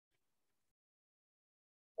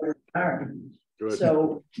are. Good.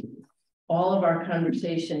 So all of our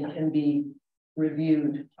conversation can be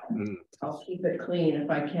reviewed. I'll keep it clean if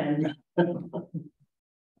I can.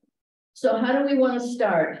 So how do we want to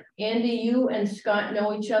start? Andy, you and Scott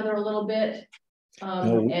know each other a little bit.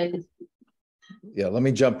 And yeah, let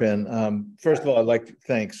me jump in. First of all, I'd like to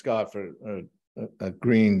thank Scott for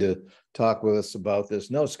agreeing to talk with us about this.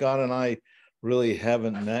 No, Scott and I really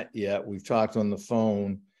haven't met yet. We've talked on the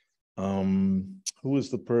phone. Who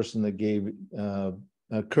was the person that gave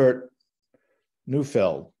Kurt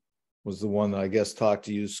Neufeld was the one that I guess talked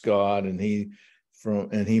to you, Scott, and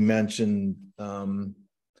he mentioned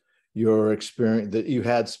your experience, that you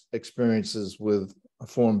had experiences with a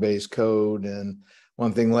form-based code, and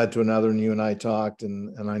one thing led to another, and you and I talked,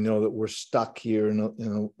 and I know that we're stuck here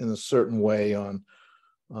in a certain way on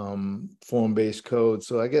form-based code.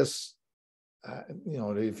 So I guess you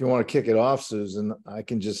know, if you want to kick it off, Susan, I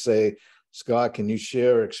can just say, Scott, can you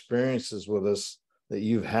share experiences with us that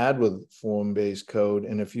you've had with form-based code?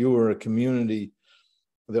 And if you were a community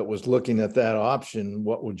that was looking at that option,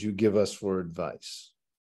 what would you give us for advice?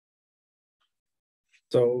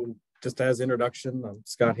 So just as introduction, I'm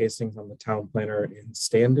Scott Hastings. I'm the town planner in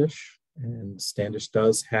Standish, and Standish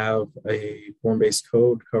does have a form-based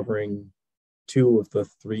code covering 2 of the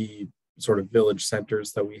 3 sort of village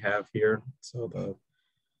centers that we have here. So the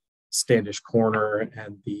Standish Corner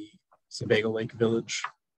and the Sebago Lake Village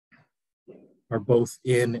are both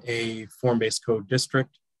in a form-based code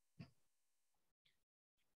district.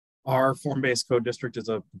 Our form-based code district is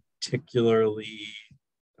a particularly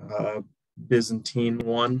Byzantine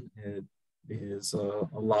one. It is a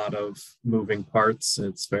lot of moving parts.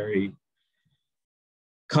 It's very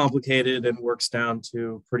complicated and works down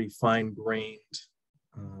to pretty fine-grained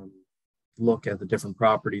look at the different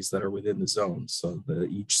properties that are within the zone. So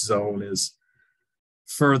each zone is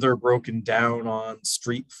further broken down on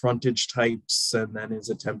street frontage types, and then is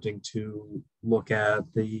attempting to look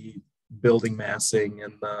at the building massing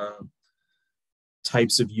and the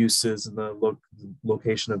types of uses and the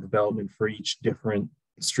location of development for each different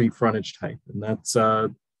street frontage type. And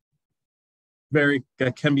that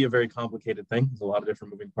can be a very complicated thing. There's a lot of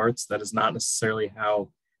different moving parts. That is not necessarily how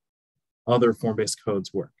other form-based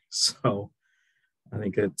codes work. So I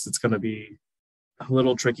think it's going to be a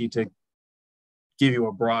little tricky to give you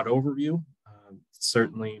a broad overview.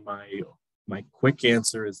 Certainly my quick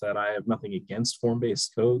answer is that I have nothing against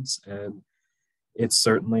form-based codes, and it's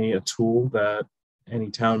certainly a tool that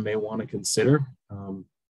any town may want to consider.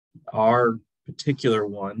 Our particular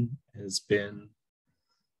one has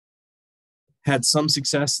had some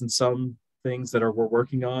success in some things that we're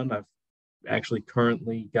working on. I've actually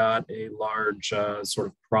currently got a large sort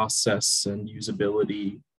of process and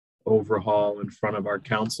usability overhaul in front of our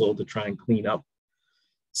council to try and clean up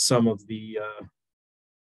some of the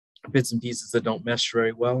bits and pieces that don't mesh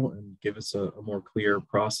very well and give us a more clear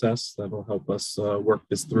process that'll help us work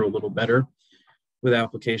this through a little better with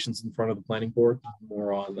applications in front of the planning board,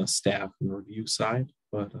 more on the staff and review side.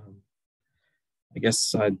 But I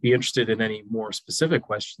guess I'd be interested in any more specific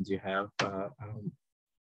questions you have.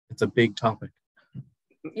 It's a big topic.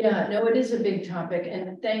 yeah, no, it is a big topic,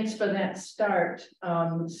 and thanks for that start,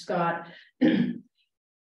 Scott.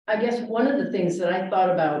 I guess one of the things that I thought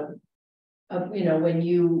about, you know, when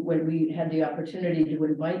we had the opportunity to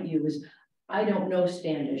invite you, is I don't know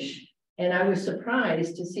Standish, and I was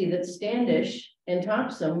surprised to see that Standish and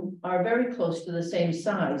Topsham are very close to the same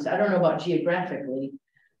size. I don't know about geographically,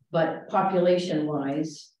 but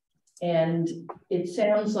population-wise. And it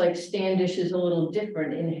sounds like Standish is a little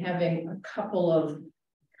different in having a couple of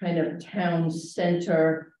kind of town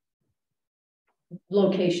center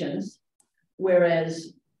locations,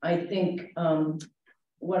 whereas I think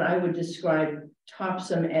what I would describe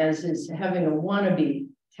Topsham as is having a wannabe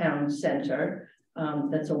town center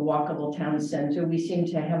that's a walkable town center. We seem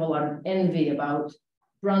to have a lot of envy about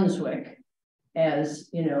Brunswick as,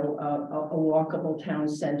 you know, a walkable town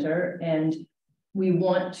center, and we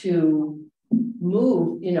want to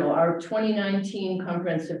move, you know, our 2019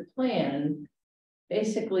 comprehensive plan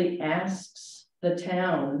basically asks the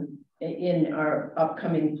town in our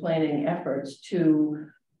upcoming planning efforts to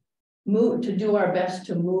do our best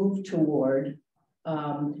to move toward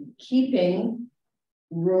keeping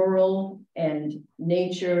rural and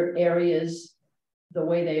nature areas the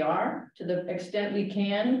way they are to the extent we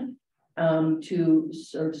can, to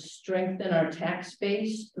sort of strengthen our tax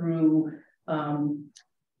base through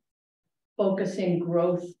focusing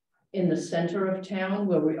growth in the center of town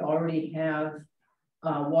where we already have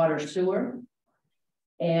water sewer,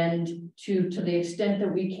 and to the extent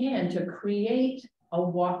that we can, to create a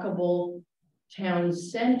walkable town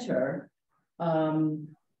center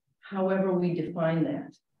however we define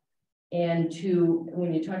that. And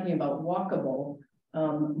when you're talking about walkable,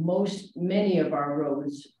 many of our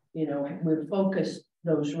roads, you know, we've focused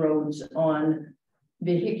those roads on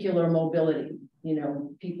vehicular mobility, you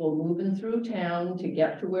know, people moving through town to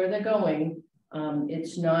get to where they're going.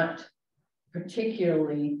 It's not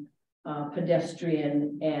particularly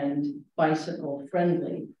pedestrian and bicycle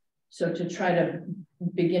friendly. So to try to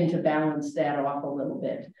begin to balance that off a little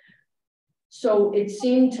bit. So it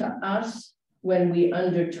seemed to us when we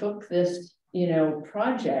undertook this, you know,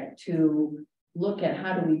 project to look at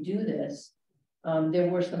how do we do this, there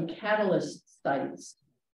were some catalyst sites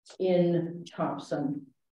in Topsham.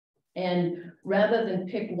 And rather than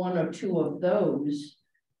pick one or two of those,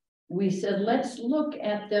 we said, let's look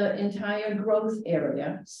at the entire growth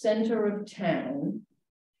area, center of town,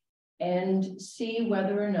 and see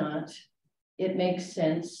whether or not it makes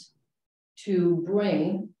sense to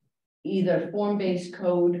bring either form-based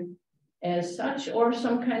code as such or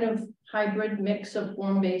some kind of hybrid mix of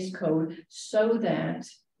form-based code so that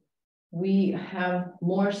we have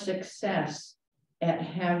more success at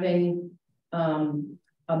having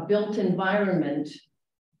a built environment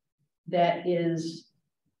that is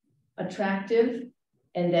attractive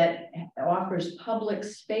and that offers public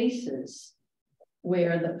spaces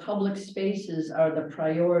where the public spaces are the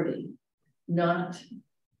priority, not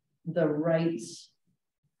the rights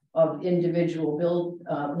of individual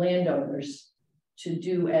landowners to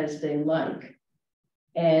do as they like.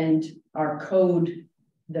 And our code,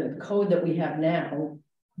 the code that we have now,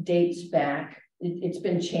 dates back, it's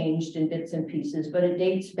been changed in bits and pieces, but it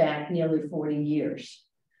dates back nearly 40 years.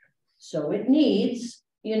 So it needs,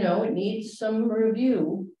 you know, it needs some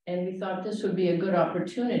review. And we thought this would be a good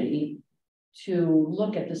opportunity to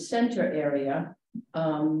look at the center area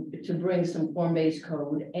to bring some form-based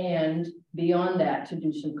code, and beyond that to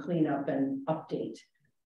do some cleanup and update.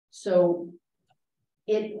 So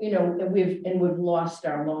it, you know, we've lost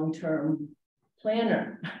our long-term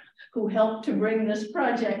planner who helped to bring this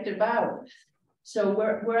project about. So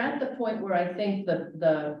we're at the point where I think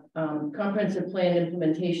the Comprehensive Plan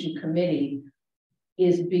Implementation Committee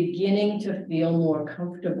is beginning to feel more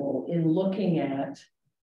comfortable in looking at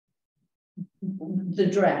the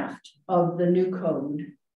draft of the new code.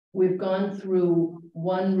 We've gone through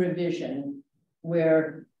one revision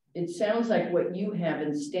where it sounds like what you have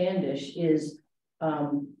in Standish is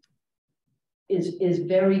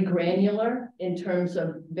very granular in terms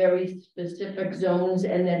of very specific zones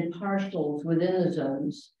and then parcels within the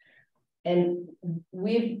zones. And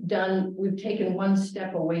we've taken one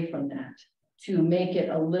step away from that to make it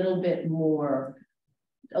a little bit more,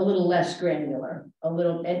 a little less granular,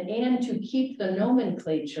 and to keep the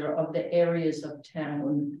nomenclature of the areas of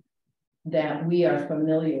town that we are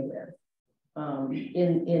familiar with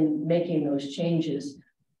in making those changes.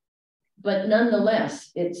 But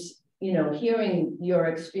nonetheless, it's, you know, hearing your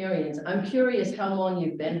experience, I'm curious how long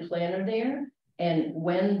you've been planner there and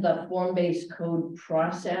when the form-based code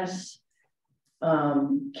process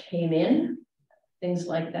came in, things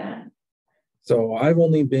like that. So I've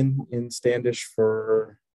only been in Standish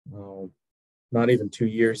for not even 2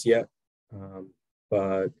 years yet,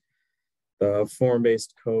 but the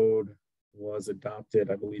form-based code was adopted,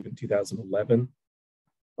 I believe, in 2011.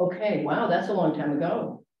 Okay, wow, that's a long time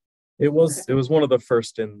ago. It was one of the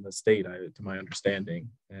first in the state, to my understanding.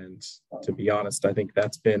 And to be honest, I think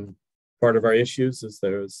that's been part of our issues, is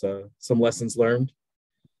there's some lessons learned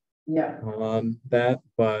on that.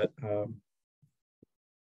 But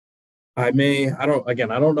I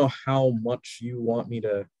don't know how much you want me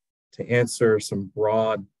to answer some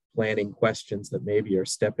broad planning questions that maybe are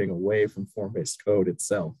stepping away from form-based code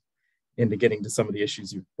itself into getting to some of the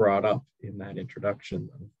issues you've brought up in that introduction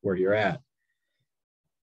of where you're at.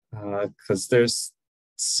 Because there's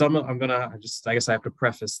some, I guess I have to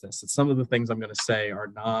preface this, that some of the things I'm going to say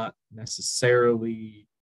are not necessarily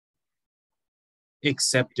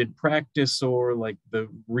accepted practice or like the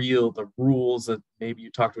rules that maybe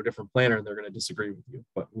you talk to a different planner and they're going to disagree with you,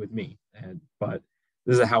 but with me. But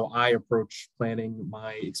this is how I approach planning,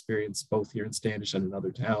 my experience both here in Standish and in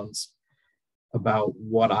other towns about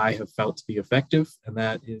what I have felt to be effective. And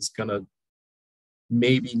that is going to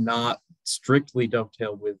maybe not strictly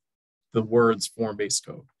dovetail with the words form-based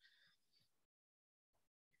code.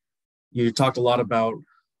 You talked a lot about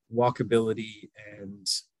walkability and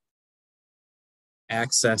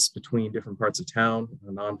access between different parts of town,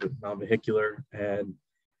 non-vehicular. And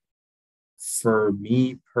for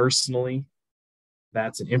me personally,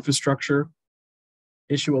 that's an infrastructure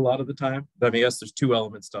issue a lot of the time. I mean, yes, there's two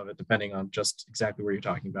elements of it, depending on just exactly where you're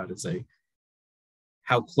talking about. Is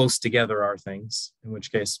how close together are things, in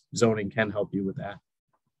which case zoning can help you with that.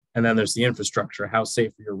 And then there's the infrastructure. How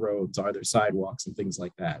safe are your roads? Are there sidewalks and things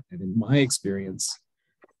like that? And in my experience,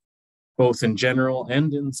 both in general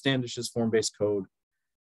and in Standish's form-based code,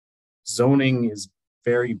 zoning is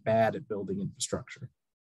very bad at building infrastructure.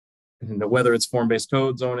 And whether it's form-based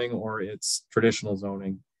code zoning or it's traditional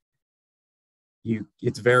zoning,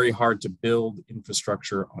 it's very hard to build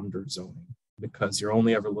infrastructure under zoning because you're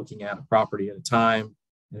only ever looking at a property at a time,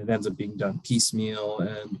 and it ends up being done piecemeal,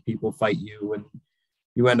 and people fight you, and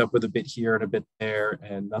you end up with a bit here and a bit there,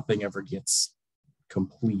 and nothing ever gets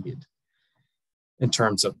completed in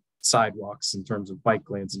terms of sidewalks, in terms of bike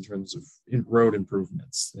lanes, in terms of road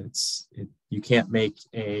improvements. You can't make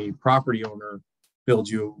a property owner build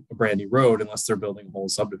you a brand new road unless they're building a whole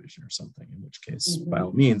subdivision or something, in which case, by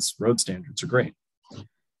all means, road standards are great.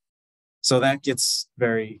 So that gets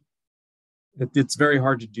it's very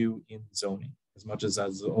hard to do in zoning, as much as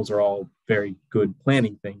those are all very good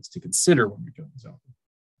planning things to consider when you're doing zoning.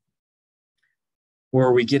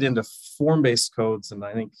 Where we get into form-based codes, and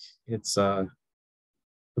I think it's a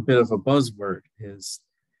bit of a buzzword, is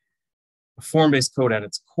a form-based code at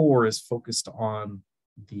its core is focused on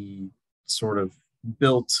the sort of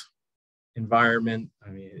built environment,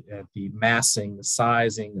 at the massing, the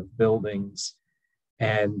sizing of buildings,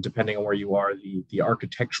 and depending on where you are, the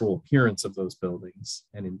architectural appearance of those buildings.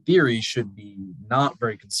 And in theory, should be not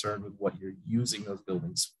very concerned with what you're using those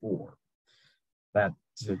buildings for. That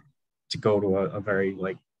to go to a very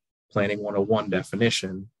like planning 101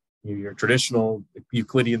 definition, your traditional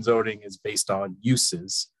Euclidean zoning is based on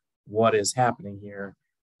uses. What is happening here?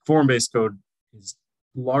 Form-based code is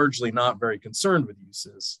largely not very concerned with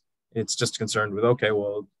uses. It's just concerned with, okay,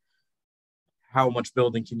 well, how much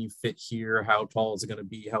building can you fit here? How tall is it going to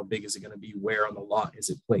be? How big is it going to be? Where on the lot is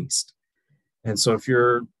it placed? And so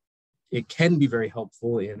it can be very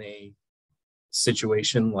helpful in a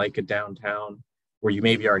situation like a downtown where you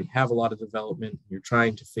maybe already have a lot of development. You're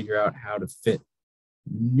trying to figure out how to fit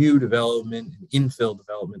new development and infill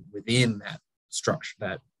development within that structure,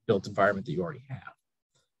 that built environment that you already have.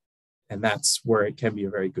 And that's where it can be a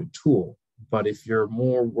very good tool. But if you're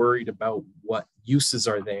more worried about what uses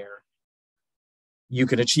are there, you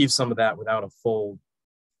can achieve some of that without a full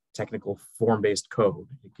technical form-based code.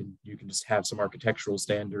 You can just have some architectural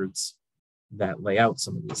standards that lay out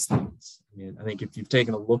some of these things. I think if you've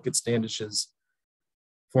taken a look at Standish's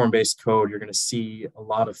form-based code, you're going to see a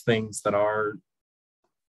lot of things that are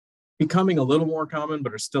becoming a little more common,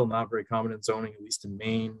 but are still not very common in zoning, at least in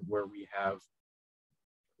Maine, where we have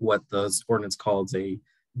what the ordinance calls a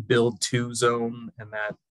build-to zone, and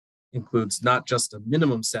that includes not just a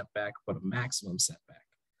minimum setback, but a maximum setback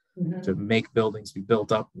to make buildings be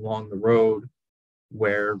built up along the road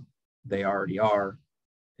where they already are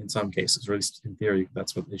in some cases, or at least in theory,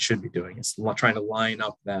 that's what they should be doing. It's trying to line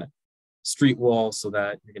up that street wall so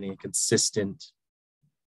that you're getting a consistent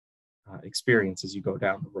experience as you go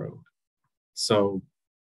down the road. So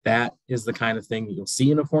that is the kind of thing that you'll see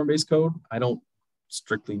in a form-based code. I don't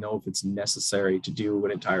strictly know if it's necessary to do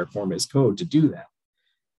an entire form-based code to do that.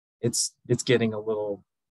 It's getting a little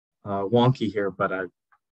wonky here, but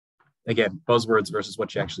again, buzzwords versus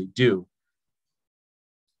what you actually do.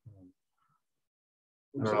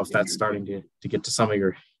 I don't know if that's starting to get to some of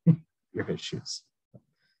your issues.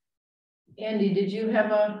 Andy, did you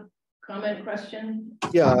have a comment, question?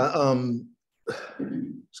 Yeah,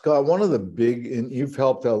 Scott, one of the big, and you've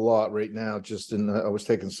helped a lot right now, I was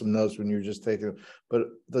taking some notes when you were just taking, but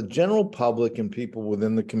the general public and people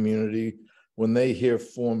within the community, when they hear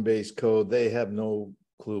form-based code, they have no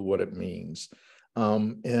clue what it means.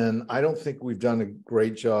 And I don't think we've done a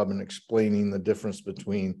great job in explaining the difference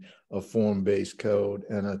between a form-based code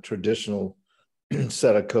and a traditional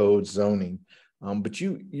set of codes zoning. But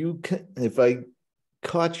you can, if I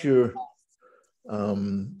caught your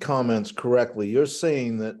comments correctly, you're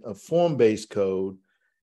saying that a form-based code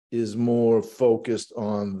is more focused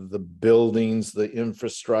on the buildings, the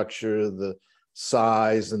infrastructure, the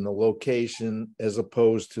size and the location, as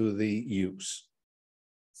opposed to the use.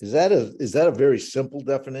 Is that a very simple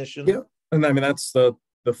definition? Yeah, and that's the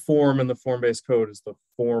form, and the form-based code is the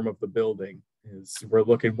form of the building. Is we're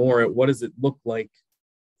looking more at what does it look like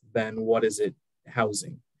than what is it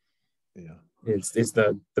housing. Yeah, it's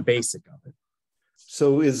the basic of it.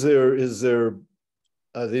 So is there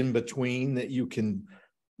an in between that you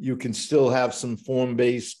can still have some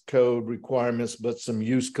form-based code requirements, but some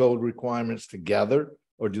use code requirements together,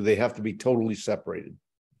 or do they have to be totally separated?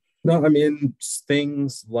 No,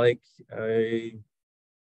 things like a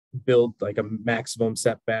build, like a maximum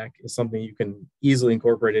setback, is something you can easily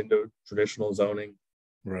incorporate into traditional zoning.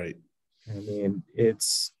 Right. And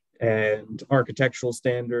architectural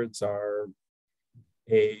standards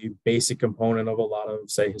a basic component of a lot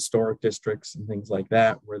of, say, historic districts and things like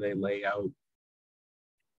that, where they lay out,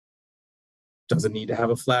 does it need to have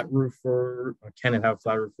a flat roof, or can it have a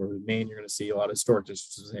flat roof? Or in Maine, you're going to see a lot of historic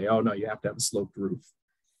districts say, oh no, you have to have a sloped roof.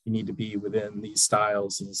 You need to be within these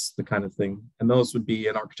styles, is the kind of thing. And those would be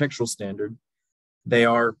an architectural standard. They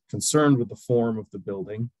are concerned with the form of the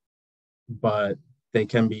building, but they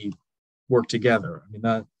can be worked together. I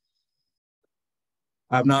mean,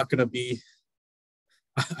 I'm not going to be,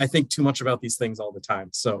 I think too much about these things all the time.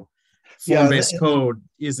 So form-based code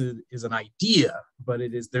is an idea, but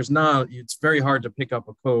it's very hard to pick up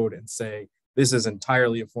a code and say, this is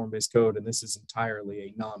entirely a form-based code and this is entirely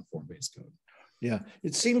a non-form-based code. Yeah,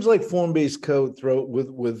 it seems like form-based code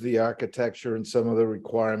with the architecture and some of the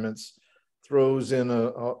requirements throws in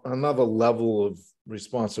another level of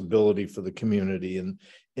responsibility for the community, and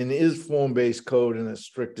is form-based code in its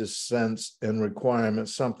strictest sense and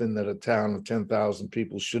requirements something that a town of 10,000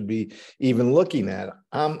 people should be even looking at?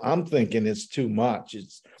 I'm thinking it's too much.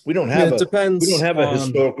 We don't have a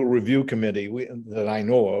historical review committee that I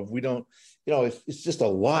know of. We don't, it's just a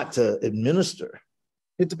lot to administer.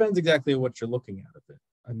 It depends exactly what you're looking at of it.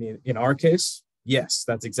 I mean, in our case, yes,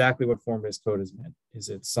 that's exactly what form-based code is meant.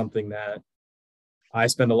 It's something that I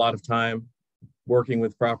spend a lot of time working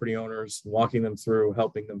with property owners, walking them through,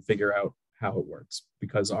 helping them figure out how it works,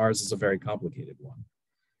 because ours is a very complicated one.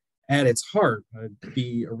 At its heart,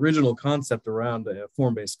 the original concept around a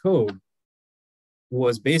form-based code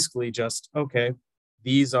was basically just, okay,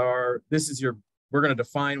 we're going to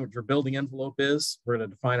define what your building envelope is. We're going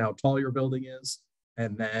to define how tall your building is.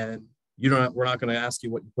 And then we're not going to ask you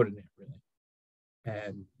what you put in it, really.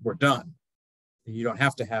 And we're done. You don't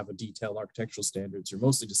have to have a detailed architectural standards. You're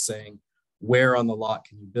mostly just saying, where on the lot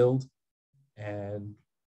can you build? And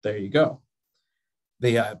there you go.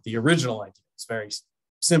 The original idea is very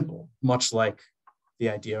simple, much like the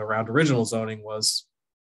idea around original zoning was,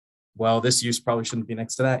 well, this use probably shouldn't be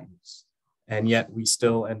next to that use. And yet we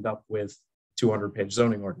still end up with 200-page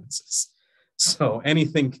zoning ordinances. So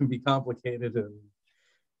anything can be complicated and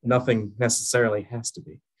nothing necessarily has to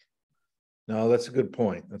be. No, that's a good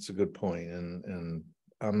point. And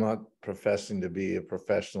I'm not professing to be a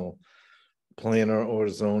professional planner or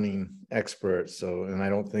zoning expert. So, and I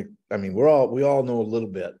don't think, I mean, we all know a little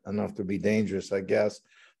bit, enough to be dangerous, I guess.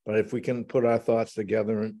 But if we can put our thoughts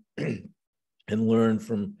together and learn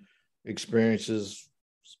from experiences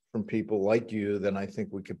from people like you, then I think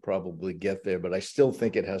we could probably get there. But I still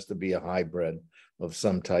think it has to be a hybrid of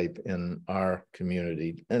some type in our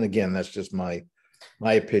community. And again, that's just my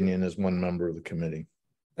opinion as one member of the committee.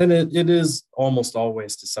 And it is almost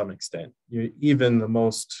always, to some extent, even the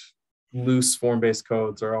most loose form-based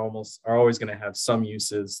codes are always going to have some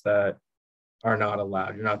uses that are not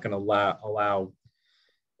allowed. You're not going to allow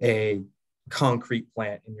a concrete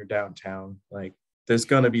plant in your downtown. Like, there's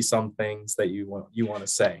going to be some things that you want to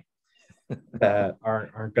say that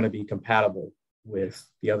aren't going to be compatible with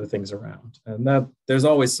the other things around, and that there's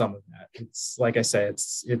always some of that. It's like I say,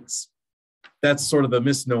 that's sort of the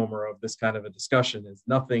misnomer of this kind of a discussion, is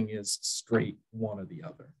nothing is straight one or the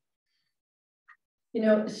other.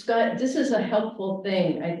 Scott, this is a helpful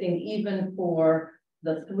thing, I think, even for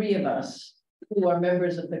the three of us who are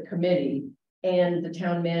members of the committee and the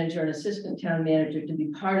town manager and assistant town manager to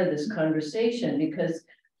be part of this conversation, because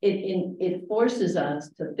it forces us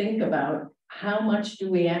to think about how much do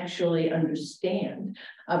we actually understand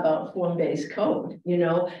about form-based code,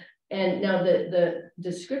 And now the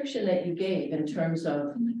description that you gave in terms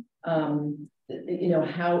of,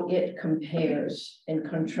 how it compares and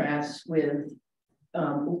contrasts with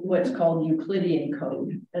what's called Euclidean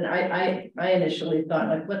code. And I initially thought,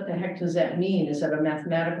 like, what the heck does that mean? Is that a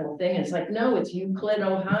mathematical thing? It's like, no, it's Euclid,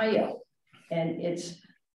 Ohio. And it's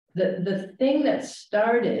the thing that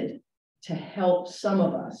started to help some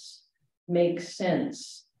of us make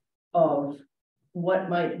sense of what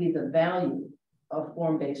might be the value of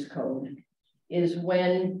form-based code is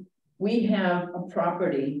when we have a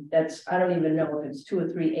property that's, I don't even know if it's 2 or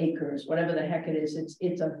 3 acres, whatever the heck it is.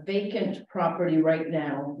 It's a vacant property right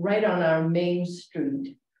now, right on our main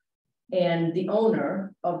street. And the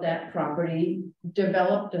owner of that property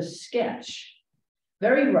developed a sketch,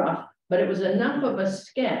 very rough, but it was enough of a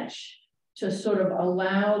sketch to sort of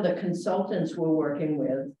allow the consultants we're working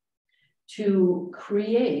with to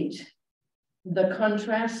create the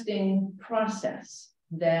contrasting process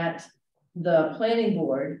that the planning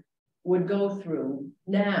board would go through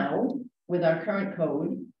now with our current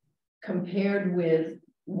code compared with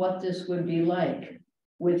what this would be like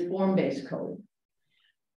with form-based code.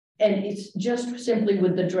 And it's just simply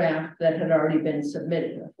with the draft that had already been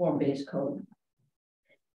submitted, a form-based code.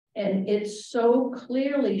 And it so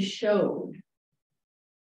clearly showed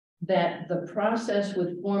that the process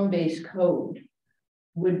with form-based code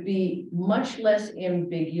would be much less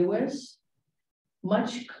ambiguous,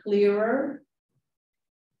 much clearer,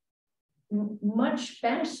 much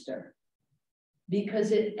faster,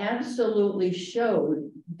 because it absolutely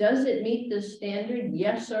showed, does it meet the standard?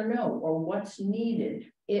 Yes or no, or what's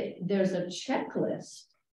needed? There's a checklist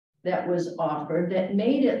that was offered that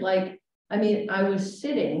made it like, I mean, I was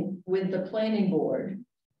sitting with the planning board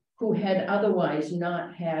who had otherwise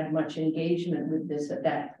not had much engagement with this at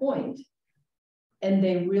that point. And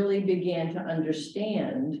they really began to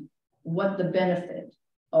understand what the benefit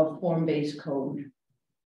of form-based code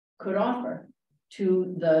could offer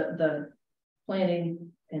to the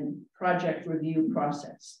planning and project review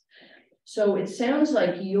process. So it sounds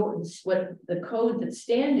like what the code that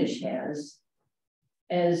Standish has,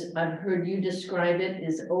 as I've heard you describe it,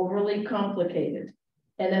 is overly complicated.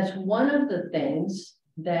 And that's one of the things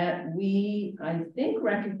that we, I think,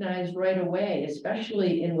 recognize right away,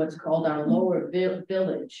 especially in what's called our lower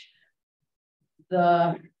village.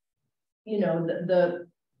 The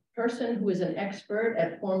person who is an expert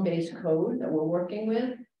at form-based code that we're working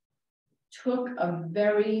with took a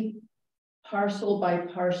very parcel by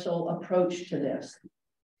parcel approach to this.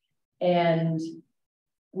 And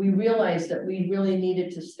we realized that we really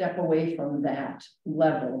needed to step away from that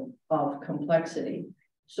level of complexity.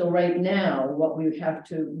 So right now, what we have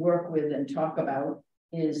to work with and talk about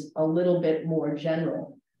is a little bit more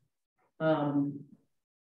general. But,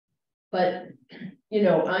 you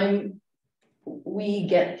know, we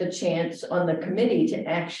get the chance on the committee to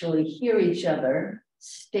actually hear each other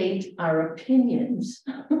state our opinions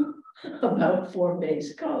about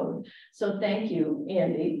form-based code. So thank you,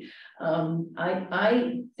 Andy.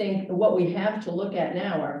 I think what we have to look at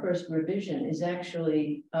now, our first revision, is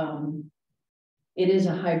actually, it is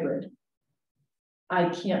a hybrid. I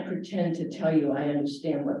can't pretend to tell you I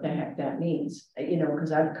understand what the heck that means, you know,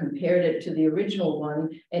 because I've compared it to the original one,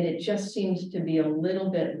 and it just seems to be a little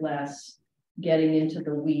bit less getting into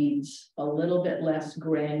the weeds, a little bit less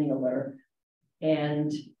granular.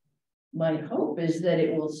 And my hope is that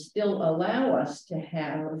it will still allow us to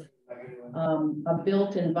have a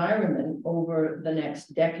built environment over the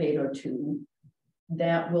next decade or two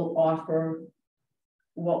that will offer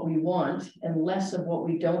what we want and less of what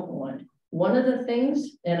we don't want. One of the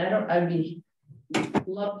things, and I'd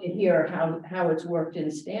love to hear how it's worked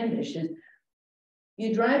in Standish, is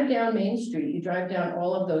you drive down Main Street, you drive down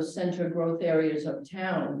all of those center growth areas of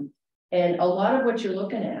town, and a lot of what you're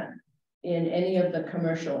looking at in any of the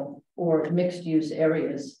commercial or mixed use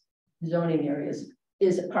areas, zoning areas,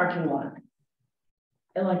 is a parking lot.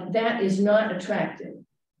 And like that is not attractive,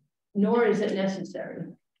 nor is it necessary.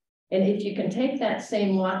 And if you can take that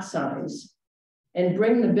same lot size and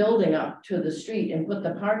bring the building up to the street and put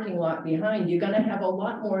the parking lot behind, you're going to have a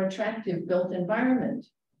lot more attractive built environment.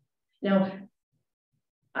 Now,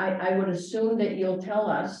 I would assume that you'll tell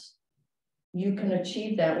us you can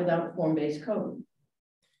achieve that without form-based code.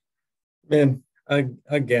 And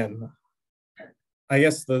again, I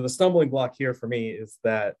guess the stumbling block here for me is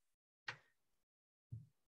that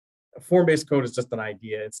form-based code is just an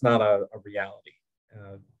idea. It's not a reality.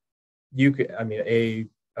 You could, I mean,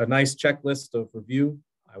 a nice checklist of review,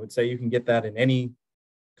 I would say you can get that in any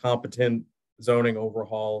competent zoning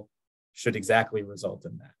overhaul should exactly result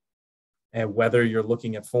in that. And whether you're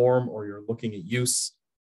looking at form or you're looking at use,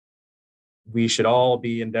 we should all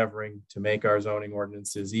be endeavoring to make our zoning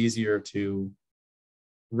ordinances easier to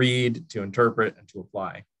read, to interpret, and to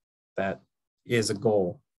apply. That is a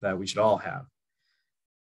goal that we should all have.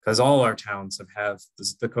 Because all our towns have had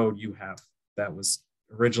the code you have that was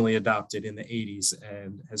originally adopted in the 80s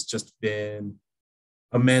and has just been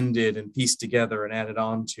amended and pieced together and added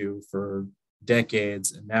on to for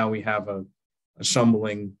decades. And now we have a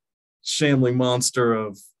shambling monster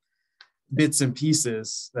of bits and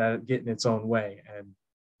pieces that get in its own way. And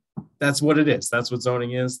that's what it is. That's what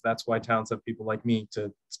zoning is. That's why towns have people like me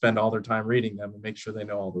to spend all their time reading them and make sure they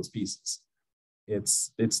know all those pieces.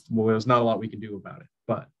 Well, there's not a lot we can do about it.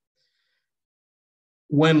 But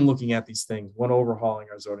when looking at these things, when overhauling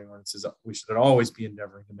our zoning ordinances, we should always be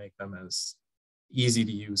endeavoring to make them as easy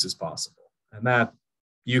to use as possible. And that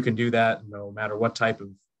you can do that no matter what type of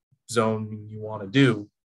zoning you want to do.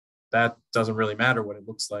 That doesn't really matter what it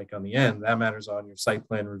looks like on the end. That matters on your site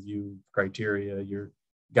plan review criteria, your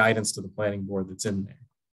guidance to the planning board that's in there.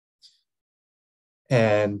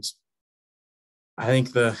 And I think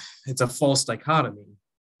it's a false dichotomy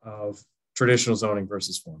of traditional zoning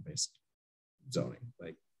versus form-based zoning.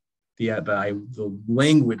 Like the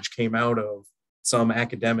language came out of some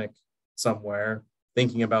academic somewhere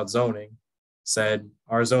thinking about zoning said,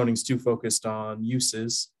 our zoning's too focused on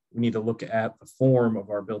uses. We need to look at the form of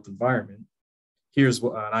our built environment. Here's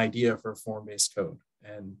an idea for a form-based code.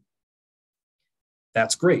 And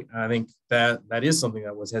that's great. I think that is something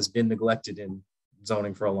that has been neglected in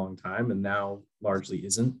zoning for a long time and now largely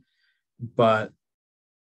isn't. But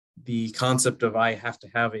the concept of I have to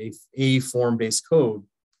have a form-based code,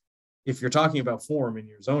 if you're talking about form in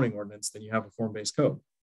your zoning ordinance, then you have a form-based code.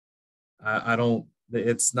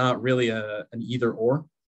 It's not really an either or.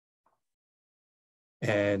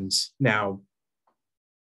 And now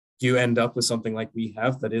you end up with something like we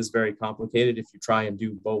have that is very complicated if you try and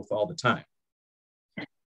do both all the time.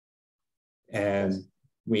 And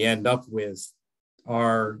we end up with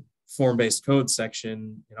our form-based code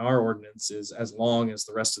section in our ordinance is as long as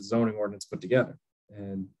the rest of the zoning ordinance put together.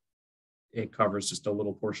 And it covers just a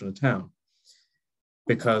little portion of town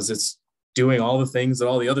because it's doing all the things that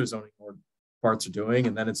all the other zoning parts are doing.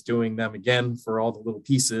 And then it's doing them again for all the little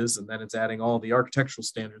pieces. And then it's adding all the architectural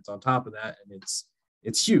standards on top of that. And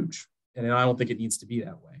it's huge. And I don't think it needs to be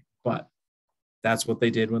that way, but that's what they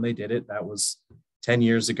did when they did it. That was 10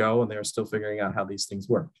 years ago, and they're still figuring out how these things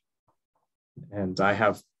work. And I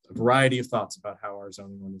have a variety of thoughts about how our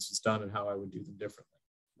zoning ordinance is done and how I would do them differently.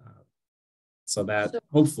 So that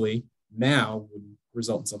hopefully now would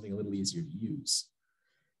result in something a little easier to use.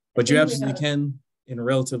 But you absolutely can, in a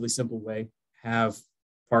relatively simple way, have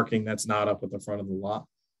parking that's not up at the front of the lot.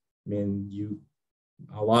 I mean,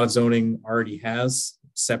 a lot of zoning already has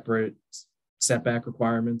separate setback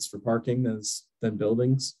requirements for parking than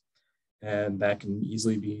buildings. And that can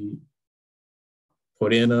easily be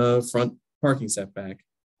put in a front parking setback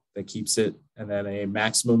that keeps it, and then a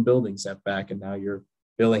maximum building setback. And now your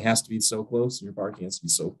building has to be so close and your parking has to be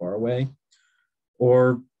so far away.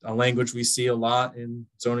 Or a language we see a lot in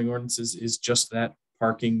zoning ordinances is just that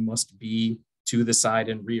parking must be to the side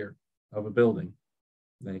and rear of a building.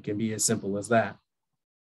 And it can be as simple as that.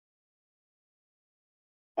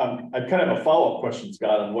 I've kind of a follow-up question,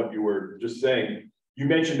 Scott, on what you were just saying. You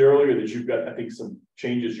mentioned earlier that you've got, I think, some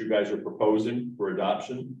changes you guys are proposing for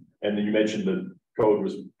adoption. And then you mentioned the code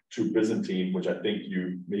was too Byzantine, which I think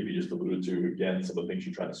you maybe just alluded to, again, some of the things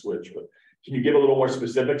you're trying to switch. But can you give a little more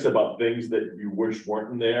specifics about things that you wish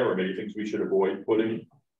weren't in there, or maybe things we should avoid putting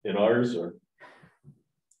in ours? Or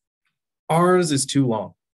ours is too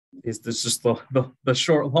long. It's just the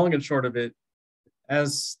short, long and short of it.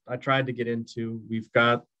 As I tried to get into, we've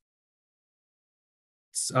got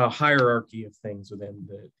a hierarchy of things within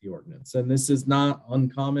the ordinance. And this is not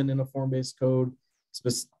uncommon in a form-based code,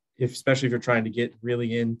 especially if you're trying to get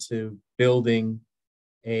really into building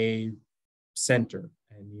a center.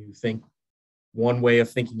 And you think one way of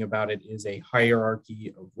thinking about it is a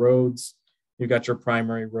hierarchy of roads. You've got your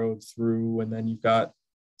primary road through, and then you've got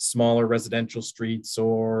smaller residential streets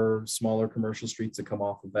or smaller commercial streets that come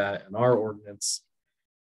off of that. And our ordinance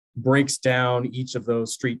breaks down each of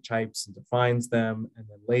those street types and defines them, and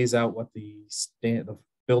then lays out what the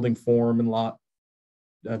building form and lot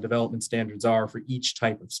development standards are for each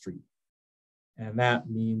type of street. And that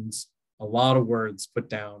means a lot of words put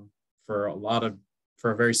down for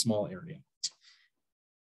a very small area.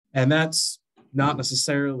 And that's not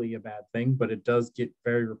necessarily a bad thing, but it does get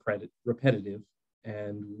very repetitive.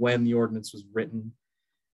 And when the ordinance was written,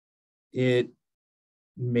 it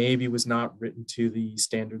maybe was not written to the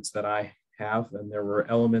standards that I have. And there were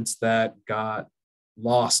elements that got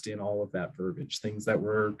lost in all of that verbiage, things that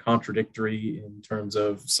were contradictory in terms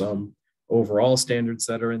of some overall standards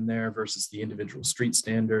that are in there versus the individual street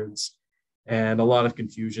standards, and a lot of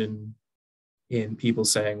confusion in people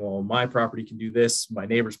saying, well, my property can do this, my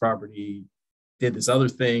neighbor's property did this other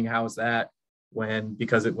thing, how is that?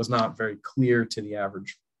 Because it was not very clear to the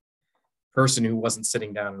average person who wasn't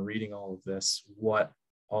sitting down and reading all of this, what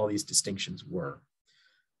all these distinctions were.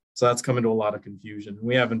 So that's come into a lot of confusion.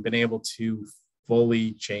 We haven't been able to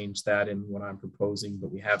fully change that in what I'm proposing,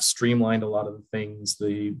 but we have streamlined a lot of the things.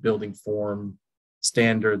 The building form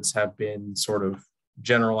standards have been sort of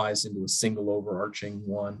generalized into a single overarching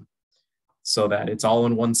one so that it's all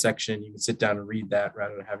in one section. You can sit down and read that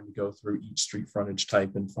rather than having to go through each street frontage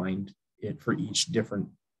type and find it for each different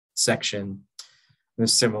section. And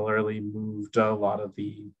similarly moved a lot of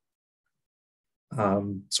the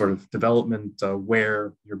sort of development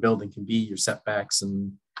where your building can be, your setbacks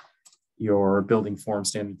and your building form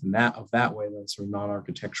standards and that way, that's sort of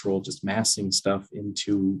non-architectural, just massing stuff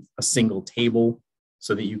into a single table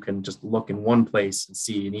so that you can just look in one place and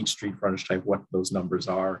see in each street frontage type what those numbers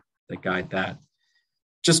are that guide that.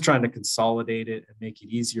 Just trying to consolidate it and make it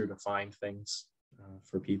easier to find things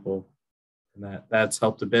for people. And that's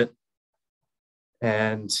helped a bit.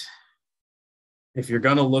 And if you're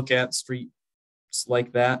going to look at streets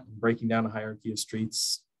like that, breaking down a hierarchy of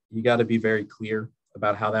streets, you got to be very clear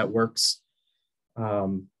about how that works.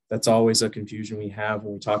 That's always a confusion we have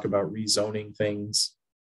when we talk about rezoning things.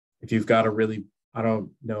 If you've got a really, I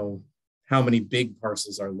don't know how many big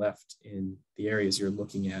parcels are left in the areas you're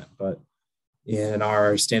looking at, but in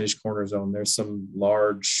our Standish Corner zone, there's some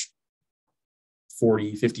large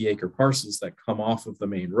 40, 50 acre parcels that come off of the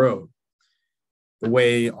main road. The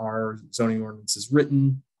way our zoning ordinance is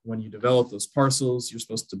written, when you develop those parcels, you're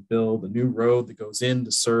supposed to build a new road that goes in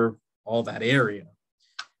to serve all that area.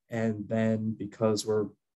 And then because we're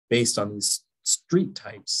based on these street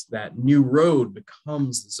types, that new road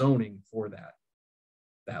becomes the zoning for that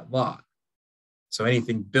lot. So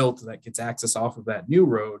anything built that gets access off of that new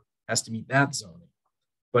road has to meet that zoning.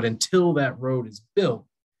 But until that road is built,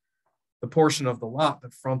 the portion of the lot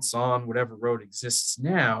that fronts on whatever road exists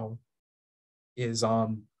now is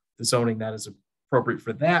on the zoning that is appropriate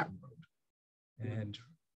for that road. And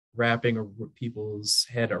wrapping people's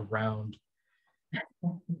head around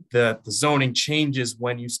the zoning changes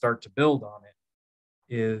when you start to build on it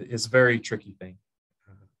is a very tricky thing,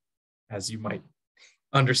 as you might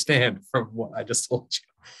understand from what I just told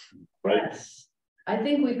you. Right. I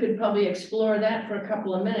think we could probably explore that for a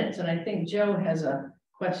couple of minutes, and I think Joe has a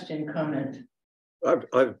question, comment.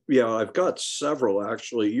 I've got several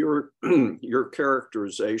actually. Your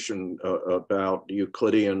characterization about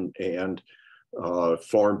Euclidean and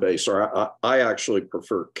form-based, or I actually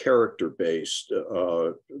prefer character-based,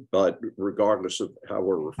 but regardless of how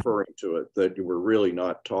we're referring to it, that we're really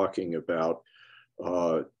not talking about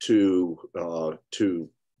two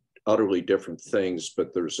utterly different things,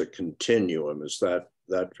 but there's a continuum. Is that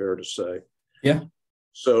fair to say? Yeah.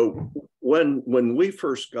 So when we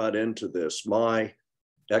first got into this, my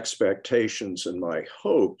expectations and my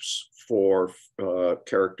hopes for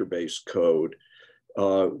character-based code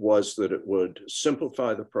was that it would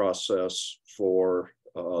simplify the process for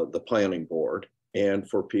the planning board and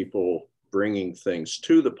for people bringing things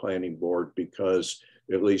to the planning board, because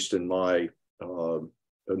at least in my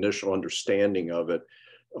initial understanding of it,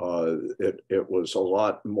 it was a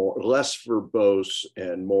lot less verbose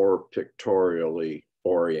and more pictorially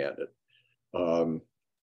oriented.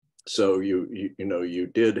 So you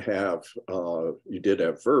did have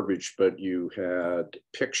verbiage, but you had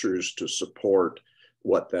pictures to support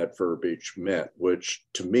what that verbiage meant, which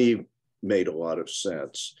to me made a lot of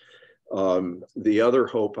sense. The other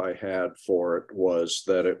hope I had for it was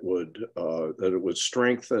that it would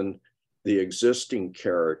strengthen the existing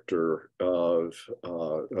character of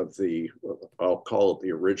the, I'll call it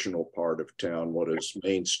the original part of town, what is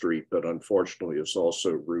Main Street, but unfortunately is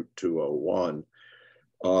also Route 201.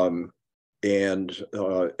 And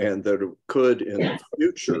that it could in the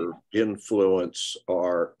future influence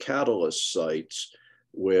our catalyst sites,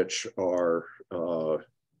 which are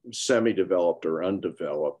semi-developed or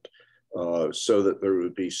undeveloped, so that there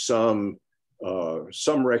would be some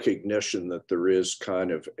recognition that there is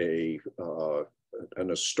kind of an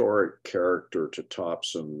historic character to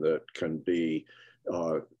Topsham that can be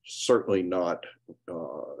certainly not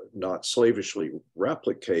slavishly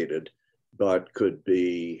replicated, but could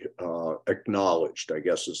be acknowledged, I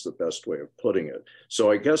guess is the best way of putting it.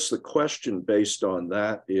 So I guess the question based on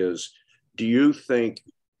that is, do you think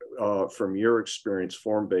from your experience,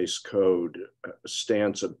 form-based code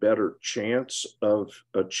stands a better chance of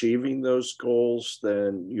achieving those goals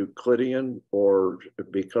than Euclidean, or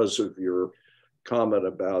because of your comment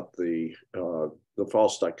about the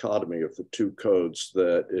false dichotomy of the two codes,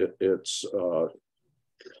 that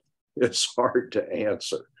it's hard to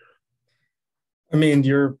answer? I mean,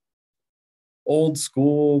 your old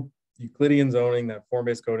school Euclidean zoning, that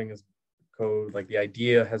form-based coding is code, like the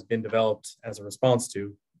idea has been developed as a response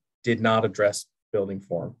to, did not address building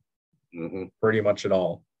form pretty much at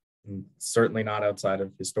all. And certainly not outside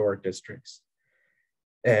of historic districts.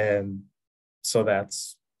 And so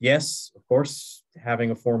that's, yes, of course,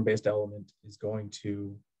 having a form-based element is going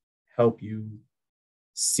to help you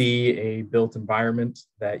see a built environment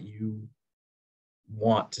that you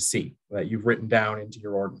want to see, that you've written down into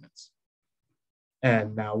your ordinance.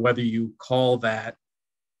 And now whether you call that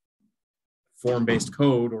form-based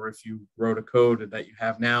code, or if you wrote a code that you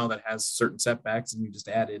have now that has certain setbacks and you just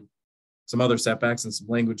added some other setbacks and some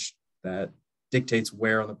language that dictates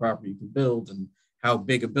where on the property you can build and how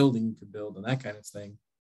big a building you can build and that kind of thing,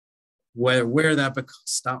 where that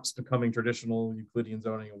stops becoming traditional Euclidean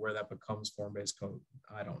zoning and where that becomes form-based code,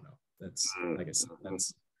 I don't know. That's, like I said,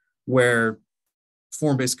 that's where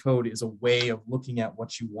form-based code is a way of looking at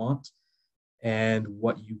what you want and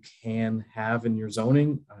what you can have in your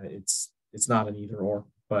zoning. It's not an either or.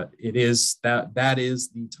 but it is that is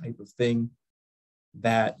the type of thing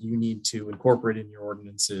that you need to incorporate in your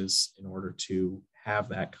ordinances in order to have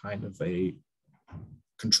that kind of a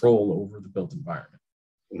control over the built environment.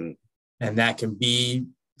 Mm-hmm. And that can be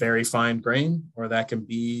very fine grain, or that can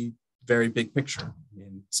be very big picture. I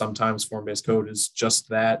mean, sometimes form-based code is just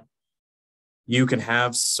that you can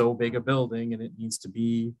have so big a building and it needs to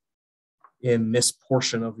be in this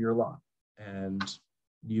portion of your lot. And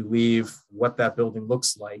you leave what that building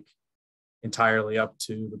looks like entirely up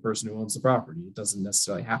to the person who owns the property. It doesn't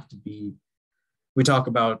necessarily have to be. We talk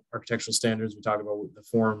about architectural standards, we talk about the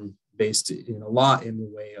form based in a lot in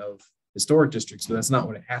the way of historic districts, but that's not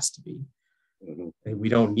what it has to be. Mm-hmm. And we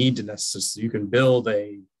don't need to necessarily, you can build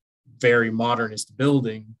a very modernist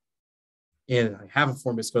building and have a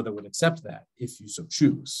form-based code that would accept that if you so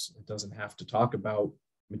choose. It doesn't have to talk about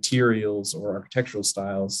materials or architectural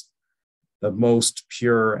styles. The most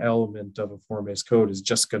pure element of a form-based code is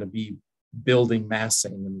just going to be building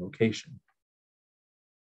massing and location.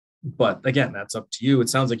 But again, that's up to you. It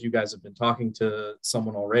sounds like you guys have been talking to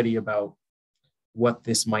someone already about what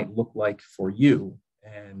this might look like for you,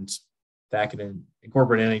 and that can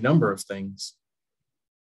incorporate any number of things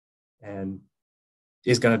and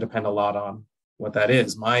is going to depend a lot on what that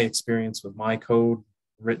is. My experience with my code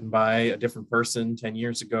written by a different person 10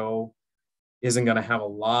 years ago isn't going to have a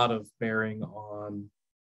lot of bearing on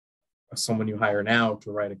someone you hire now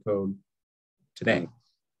to write a code today.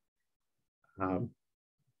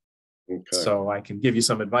 Okay. So I can give you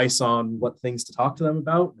some advice on what things to talk to them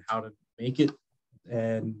about and how to make it.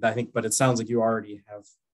 And I think, but it sounds like you already have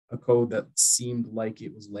a code that seemed like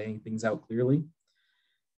it was laying things out clearly.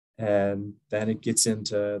 And then it gets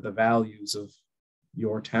into the values of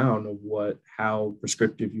your town, of how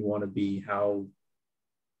prescriptive you want to be, how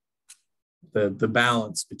the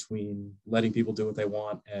balance between letting people do what they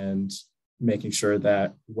want and making sure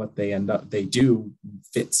that what they do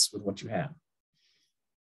fits with what you have.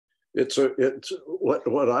 It's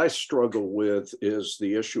what I struggle with is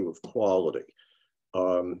the issue of quality,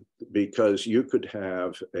 because you could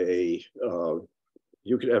have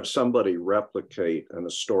somebody replicate an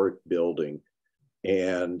historic building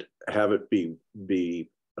and have it be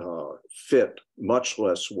fit much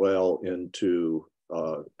less well into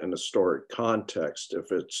an historic context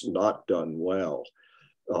if it's not done well.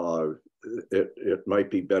 It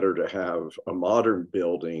might be better to have a modern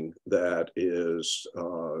building that is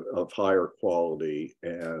of higher quality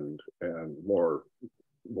and more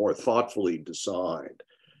thoughtfully designed.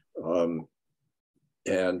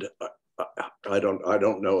 And I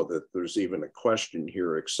don't know that there's even a question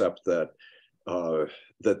here, except that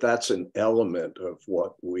that's an element of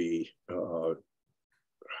what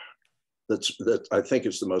that I think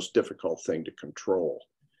is the most difficult thing to control.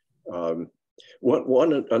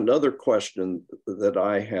 Another question that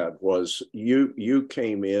I had was you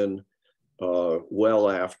came in well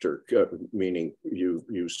after, meaning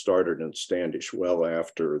you started in Standish well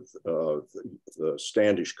after the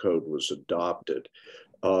Standish Code was adopted.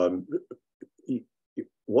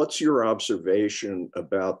 What's your observation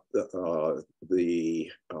about the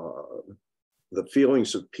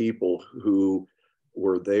feelings of people who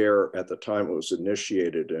were there at the time it was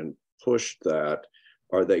initiated and pushed that?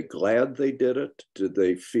 Are they glad they did it? Did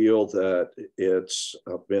they feel that it's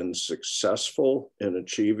been successful in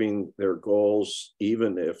achieving their goals,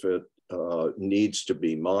 even if it needs to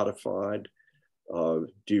be modified? Do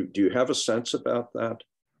you have a sense about that?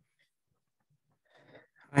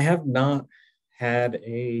 I have not had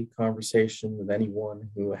a conversation with anyone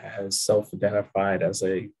who has self-identified as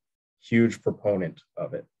a huge proponent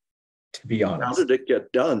of it, to be honest. How did it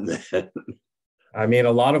get done then? I mean,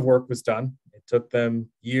 a lot of work was done. It took them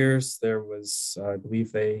years. There was, I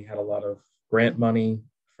believe they had a lot of grant money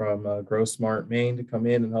from Grow Smart Maine to come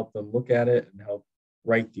in and help them look at it and help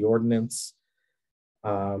write the ordinance.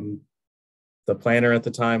 The planner at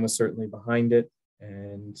the time was certainly behind it,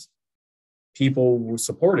 and people who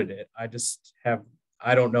supported it. I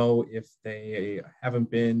don't know if they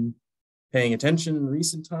haven't been paying attention in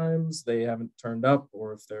recent times, they haven't turned up,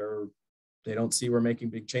 or if they don't see we're making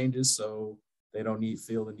big changes, so they don't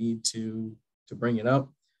feel the need to bring it up,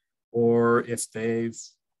 or if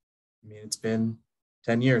it's been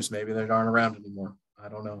 10 years, maybe they aren't around anymore. I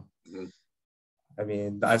don't know. Mm-hmm. I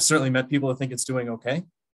mean, I've certainly met people that think it's doing okay,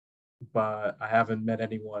 but I haven't met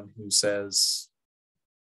anyone who says,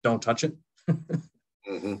 don't touch it.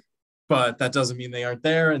 Mm-hmm. But that doesn't mean they aren't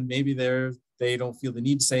there, and maybe they don't feel the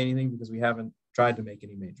need to say anything because we haven't tried to make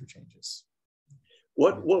any major changes.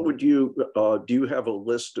 What would do you have a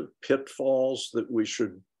list of pitfalls that we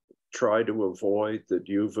should try to avoid that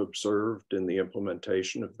you've observed in the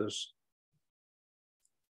implementation of this?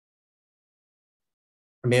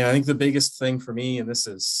 I mean, I think the biggest thing for me, and this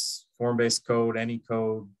is form-based code, any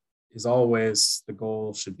code, is always the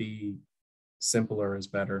goal should be simpler is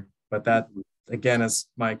better. But that, again, is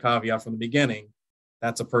my caveat from the beginning,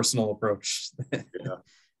 that's a personal approach. Yeah.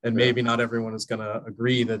 And maybe not everyone is going to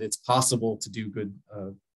agree that it's possible to do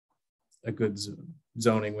a good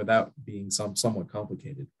zoning without being somewhat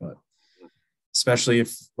complicated. But especially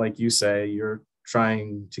if, like you say, you're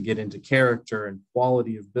trying to get into character and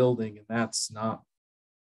quality of building, and that's not,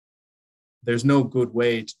 there's no good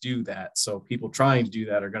way to do that. So people trying to do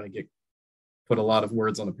that are going to put a lot of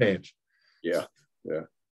words on a page. Yeah.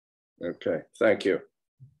 Okay, thank you.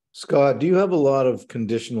 Scott, do you have a lot of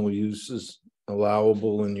conditional uses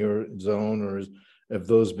allowable in your zone, or have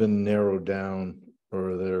those been narrowed down,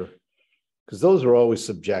 or are there, because those are always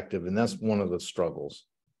subjective, and that's one of the struggles.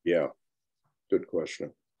 Yeah, good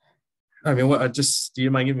question. I mean, do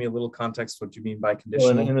you mind giving me a little context what you mean by Well,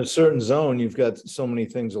 conditional? in a certain zone, you've got so many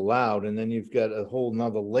things allowed, and then you've got a whole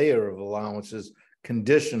nother layer of allowances,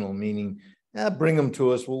 conditional, meaning, bring them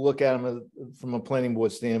to us. We'll look at them from a planning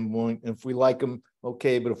board standpoint. If we like them,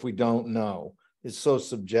 okay, but if we don't, no. It's so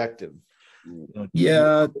subjective. You know,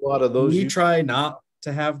 Yeah, a lot of those. we try not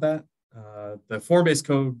to have that. The form-based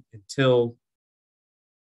code, until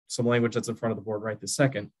some language that's in front of the board right this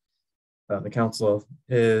second, the council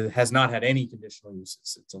has not had any conditional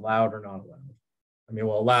uses. It's allowed or not allowed. I mean,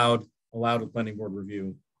 well, allowed with planning board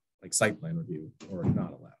review, like site plan review, or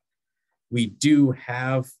not allowed. We don't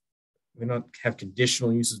have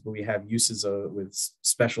conditional uses, but we have uses with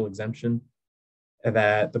special exemption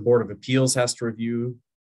that the Board of Appeals has to review,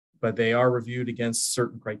 but they are reviewed against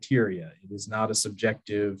certain criteria. It is not a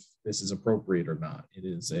subjective, this is appropriate or not. It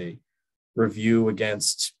is a review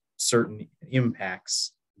against certain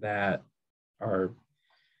impacts that are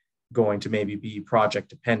going to maybe be project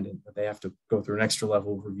dependent, but they have to go through an extra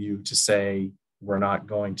level of review to say, we're not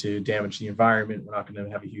going to damage the environment, we're not going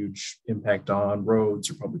to have a huge impact on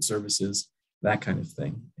roads or public services, that kind of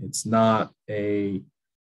thing. It's not a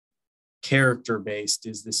character-based,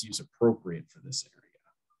 is this use appropriate for this area?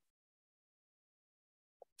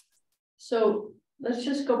 So let's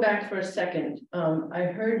just go back for a second. I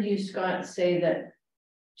heard you, Scott, say that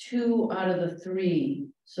 2 out of the 3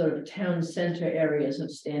 sort of town center areas of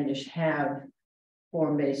Standish have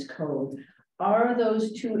form-based code. Are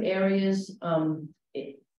those 2 areas,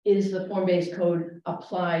 is the form-based code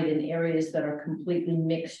applied in areas that are completely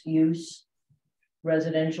mixed use,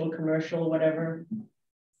 residential, commercial, whatever?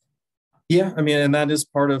 Yeah, I mean, and that is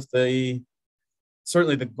part of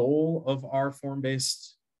certainly the goal of our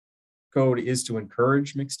form-based code is to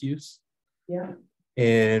encourage mixed use. Yeah.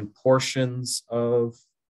 In portions of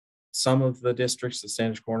some of the districts, the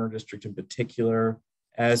Standish Corner district in particular,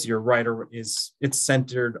 as your writer it's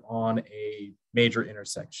centered on a major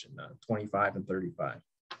intersection, 25 and 35.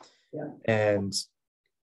 Yeah. And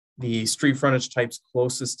the street frontage types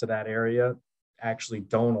closest to that area actually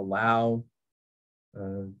don't allow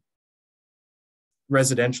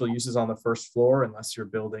residential uses on the first floor unless you're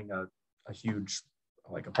building a huge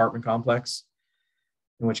like apartment complex,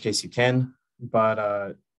 in which case you can,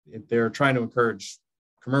 but they're trying to encourage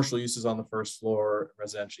commercial uses on the first floor,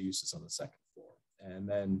 residential uses on the second floor. And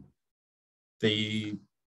then the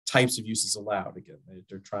types of uses allowed, again,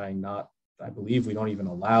 they're trying not, I believe we don't even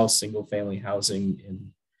allow single family housing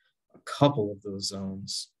in a couple of those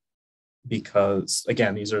zones because,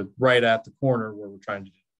 again, these are right at the corner where we're trying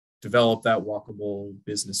to develop that walkable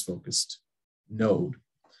business focused node.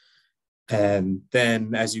 And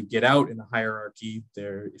then as you get out in the hierarchy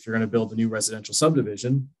there, if you're going to build a new residential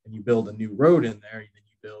subdivision and you build a new road in there, then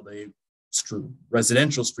you build a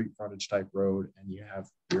residential street frontage type road and you have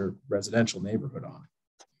your residential neighborhood on it.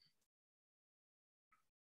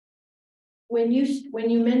 When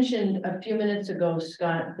you mentioned a few minutes ago,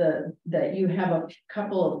 Scott, that you have a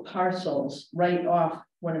couple of parcels right off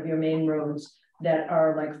one of your main roads that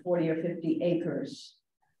are like 40 or 50 acres.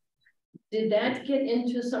 Did that get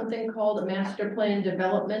into something called a master plan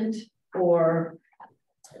development? Or,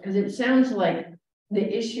 because it sounds like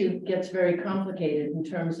the issue gets very complicated in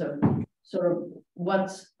terms of sort of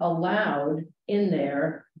what's allowed in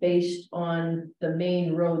there based on the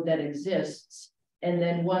main road that exists. And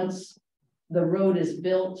then once the road is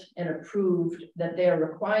built and approved that they are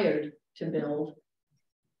required to build,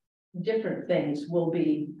 different things will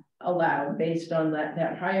be allowed based on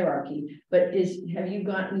that hierarchy. But have you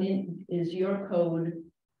gotten in, is your code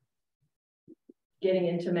getting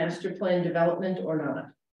into master plan development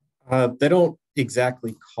or not? They don't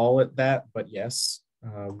exactly call it that, but yes.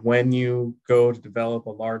 When you go to develop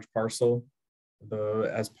a large parcel,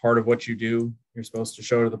 as part of what you do, you're supposed to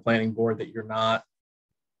show to the planning board that you're not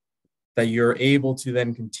that you're able to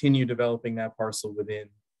then continue developing that parcel within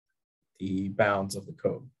the bounds of the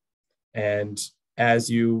code. And as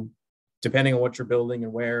you, depending on what you're building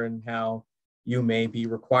and where and how, you may be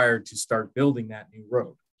required to start building that new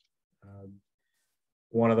road.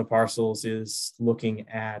 One of the parcels is looking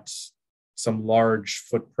at some large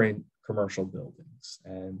footprint commercial buildings,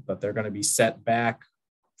 but they're going to be set back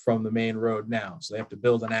from the main road now. So they have to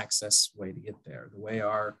build an access way to get there. The way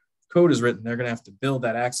our code is written, they're going to have to build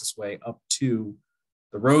that access way up to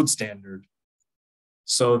the road standard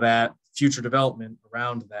so that future development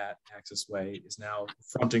around that access way is now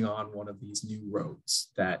fronting on one of these new roads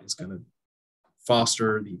that is going to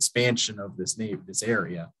foster the expansion of this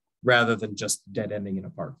area rather than just dead ending in a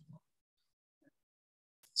parking lot.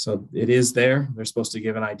 So it is there. They're supposed to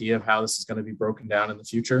give an idea of how this is going to be broken down in the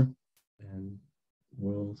future. And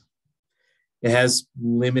it has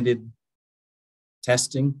limited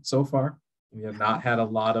testing so far. We have not had a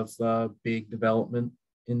lot of big development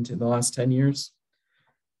into the last 10 years.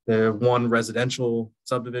 The one residential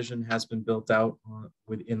subdivision has been built out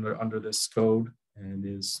under this code,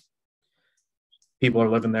 and people are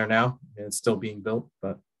living there now. It's still being built,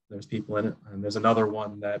 but there's people in it. And there's another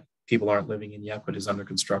one that people aren't living in yet, but is under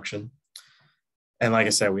construction. And like I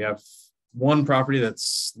said, we have one property that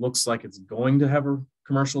looks like it's going to have a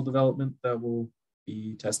commercial development that will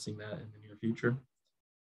be testing that in the near future.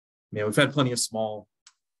 I mean, we've had plenty of small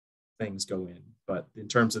things go in, but in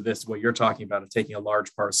terms of this, what you're talking about of taking a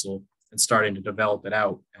large parcel and starting to develop it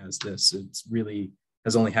out as this, it's really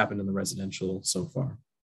has only happened in the residential so far.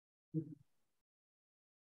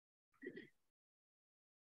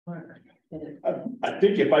 I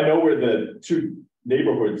think if I know where the two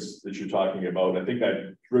neighborhoods that you're talking about, I think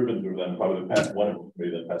I've driven through them probably the past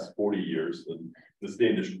maybe the past 40 years, the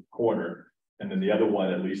Standish corner, and then the other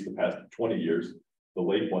one at least the past 20 years, the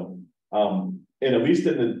Lake one. And at least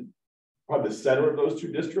in probably the center of those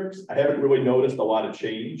two districts, I haven't really noticed a lot of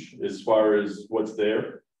change as far as what's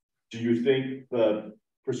there. Do you think the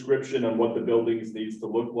prescription on what the buildings needs to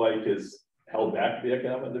look like has held back the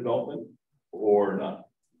economic development or not?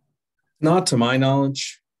 Not to my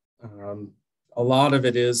knowledge. A lot of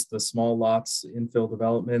it is the small lots infill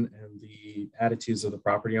development and the attitudes of the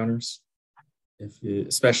property owners,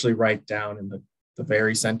 especially right down in the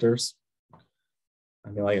very centers.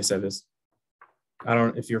 I mean, like I said,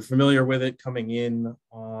 if you're familiar with it, coming in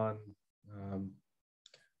on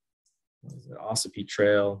Ossipee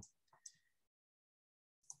Trail.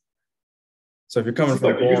 So if you're coming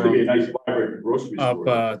from Gorham, nice grocery store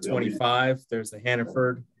up 25, there's the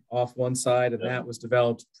Hannaford off one side, and that was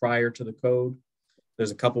developed prior to the code.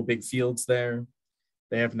 There's a couple big fields there.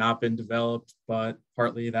 They have not been developed, but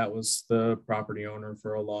partly that was the property owner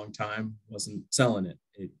for a long time wasn't selling it.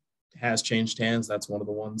 It has changed hands. That's one of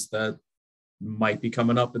the ones that might be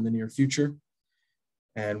coming up in the near future.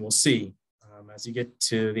 And we'll see. As you get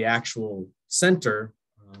to the actual center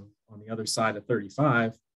on the other side of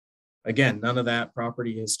 35, again, none of that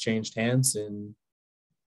property has changed hands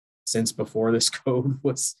since before this code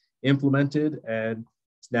was implemented. And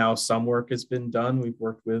now some work has been done. We've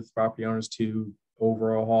worked with property owners to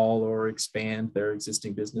overhaul or expand their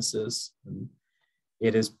existing businesses. And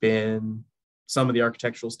it has been some of the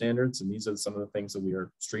architectural standards, and these are some of the things that we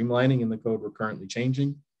are streamlining in the code we're currently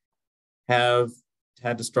changing, have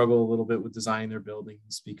had to struggle a little bit with designing their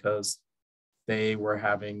buildings because they were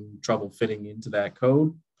having trouble fitting into that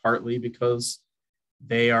code, partly because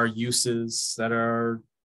they are uses that are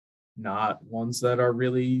not ones that are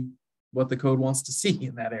really what the code wants to see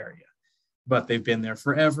in that area. But they've been there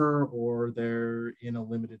forever, or they're in a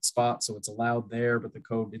limited spot, so it's allowed there, but the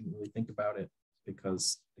code didn't really think about it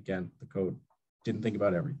because, again, the code didn't think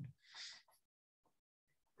about everything.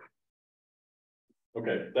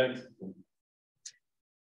 Okay, thanks.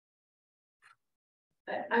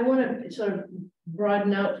 I want to sort of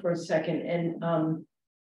broaden out for a second, and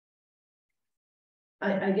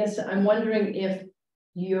I guess I'm wondering if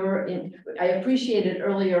I appreciated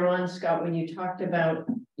earlier on, Scott, when you talked about,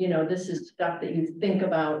 this is stuff that you think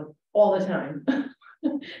about all the time.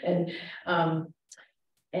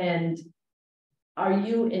 and are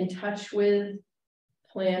you in touch with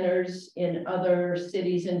planners in other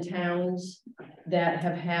cities and towns that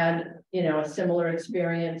have had, a similar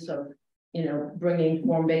experience of, bringing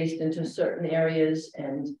form-based into certain areas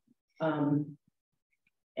and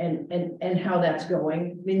how that's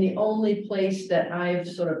going? I mean, the only place that I've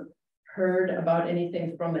sort of heard about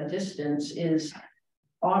anything from a distance is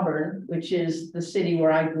Auburn, which is the city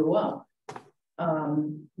where I grew up,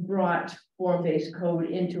 brought form-based code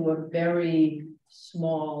into a very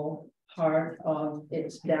small part of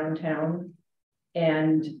its downtown.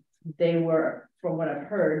 And they were from what I've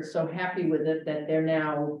heard, so happy with it that they're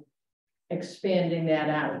now expanding that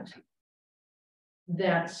out.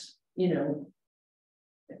 That's, you know,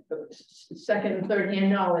 second and third hand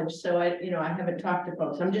knowledge. So I haven't talked to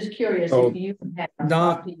folks. I'm just curious if you have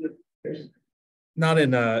talked to your. Not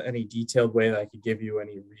in any detailed way that I could give you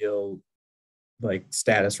any real like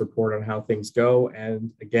status report on how things go.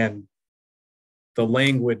 And again, the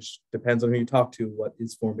language depends on who you talk to, what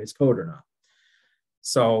is form-based code or not.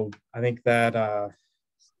 So I think that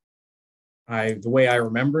the way I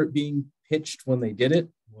remember it being pitched when they did it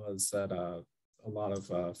was that a lot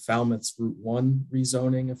of Falmouth's Route 1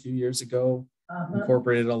 rezoning a few years ago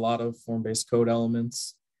incorporated a lot of form-based code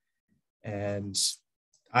elements. And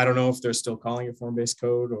I don't know if they're still calling it form-based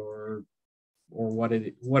code or what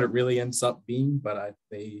it really ends up being, but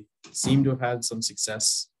they seem to have had some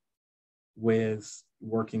success with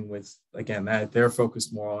working with, again, that they're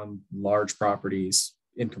focused more on large properties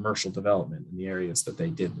in commercial development in the areas that they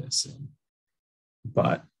did this in.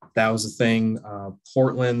 But that was the thing.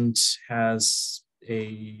 Portland has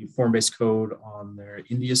a form-based code on their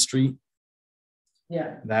India Street.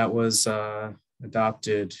 Yeah. That was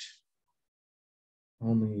adopted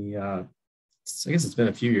only, I guess it's been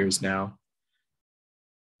a few years now.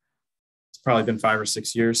 It's probably been 5 or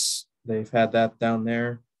 6 years they've had that down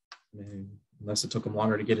there, unless it took them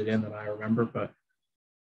longer to get it in than I remember. But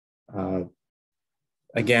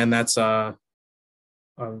again, that's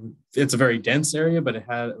it's a very dense area, but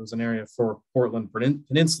it was an area for Portland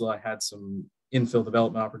Peninsula, had some infill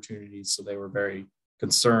development opportunities. So they were very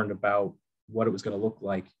concerned about what it was going to look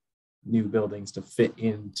like, new buildings to fit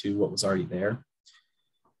into what was already there.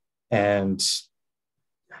 And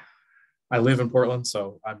I live in Portland,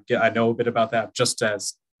 so I know a bit about that just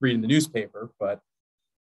as reading the newspaper. But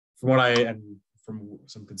from from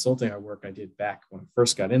some consulting work I did back when I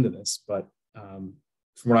first got into this, but from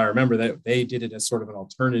what I remember, that they did it as sort of an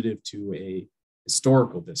alternative to a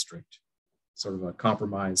historical district, sort of a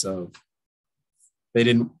compromise of, they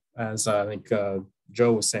didn't, as I think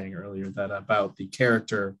Joe was saying earlier, that about the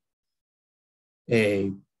character,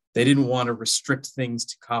 they didn't want to restrict things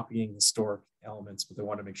to copying historic elements, but they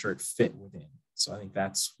wanted to make sure it fit within. So I think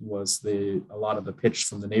was a lot of the pitch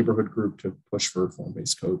from the neighborhood group to push for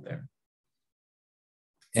form-based code there.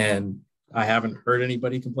 And I haven't heard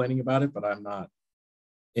anybody complaining about it, but I'm not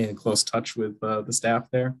in close touch with the staff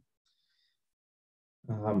there.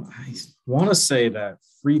 I want to say that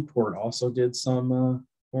Freeport also did some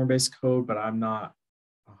form-based code, but I'm not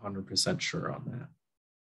 100% sure on that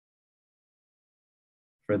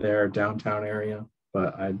for their downtown area.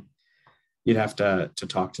 But you'd have to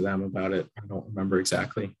talk to them about it. I don't remember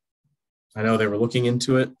exactly. I know they were looking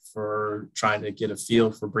into it for trying to get a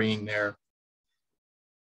feel for bringing their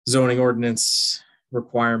zoning ordinance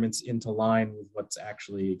requirements into line with what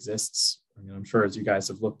actually exists. I mean, I'm sure as you guys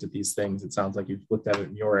have looked at these things, it sounds like you've looked at it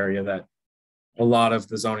in your area, that a lot of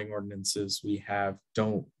the zoning ordinances we have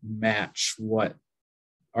don't match what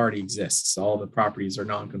already exists. All the properties are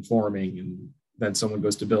non-conforming, and then someone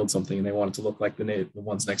goes to build something and they want it to look like the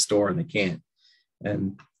ones next door, and they can't.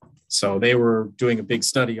 And so they were doing a big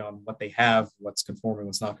study on what they have, what's conforming,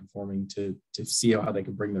 what's not conforming, to see how they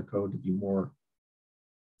can bring their code to be more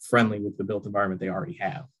friendly with the built environment they already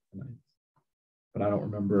have. But I don't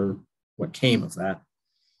remember what came of that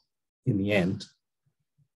in the end.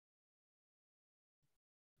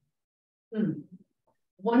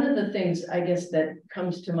 One of the things I guess that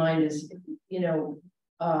comes to mind is,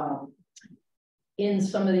 in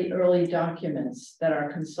some of the early documents that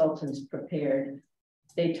our consultants prepared,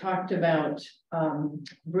 they talked about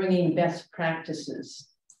bringing best practices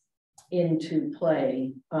into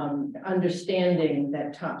play, understanding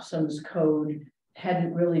that Topsham's code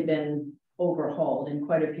hadn't really been overhauled in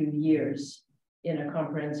quite a few years in a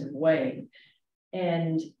comprehensive way.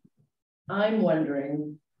 And I'm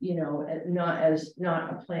wondering,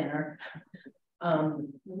 not a planner,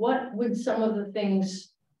 what would some of the things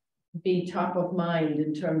be top of mind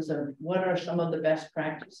in terms of what are some of the best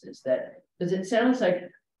practices because it sounds like,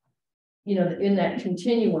 in that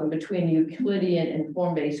continuum between Euclidean and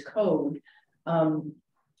form-based code,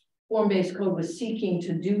 form-based code was seeking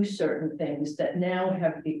to do certain things that now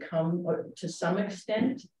have become, or to some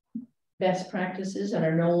extent, best practices and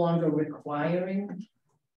are no longer requiring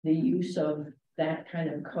the use of that kind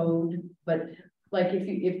of code. But like if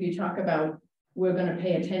you talk about, we're going to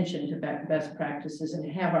pay attention to best practices and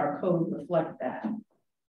have our code reflect that.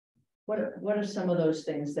 What are some of those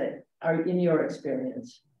things that are in your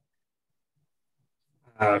experience?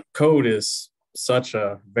 Code is such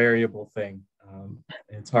a variable thing.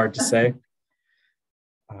 It's hard to say.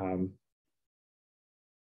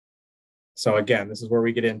 So again, this is where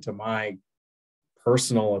we get into my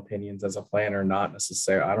personal opinions as a planner, not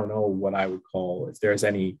necessarily, I don't know what I would call, if there's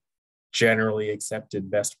any generally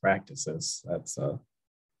accepted best practices. That's oh,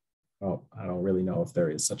 I don't really know if there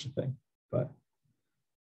is such a thing, but.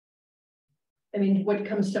 I mean, what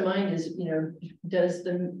comes to mind is, you know,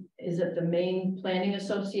 is it the Maine Planning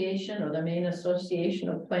Association or the Maine Association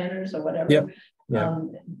of Planners or whatever? Yep. Yeah.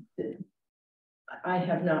 I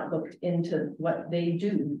have not looked into what they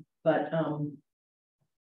do, but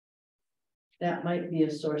that might be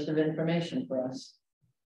a source of information for us.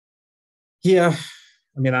 Yeah,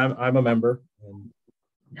 I mean, I'm a member,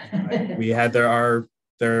 and we had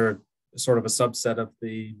they're sort of a subset of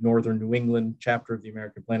the Northern New England chapter of the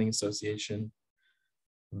American Planning Association.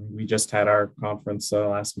 We just had our conference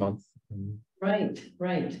last month. Right.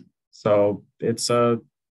 So it's they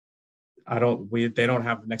don't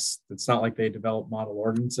have it's not like they develop model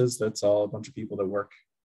ordinances. That's all a bunch of people that work.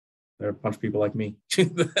 There are a bunch of people like me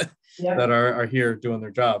that are here doing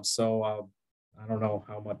their jobs. So I don't know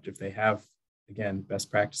how much, if they have, again, best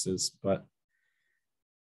practices, but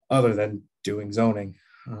other than doing zoning.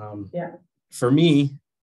 For me,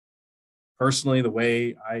 personally, the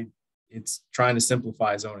way it's trying to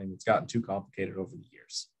simplify zoning. It's gotten too complicated over the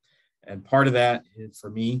years. And part of that is, for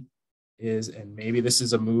me, is, and maybe this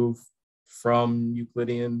is a move from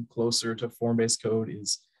Euclidean closer to form-based code,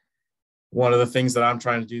 is one of the things that I'm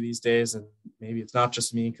trying to do these days. And maybe it's not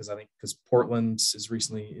just me, because Portland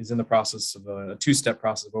is in the process of a two-step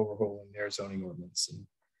process of overhauling their zoning ordinance. And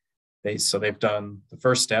they've done the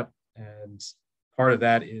first step. And part of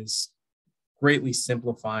that is greatly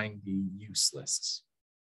simplifying the use lists.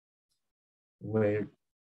 Where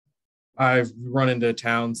I've run into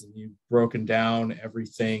towns and you've broken down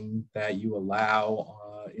everything that you allow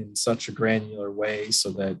in such a granular way,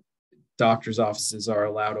 so that doctor's offices are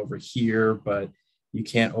allowed over here, but you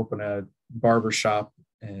can't open a barber shop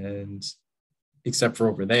except for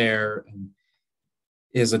over there. And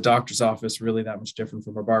is a doctor's office really that much different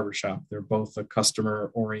from a barber shop? They're both a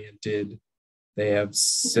customer oriented. They have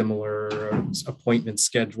similar appointment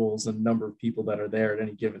schedules and number of people that are there at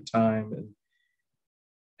any given time. And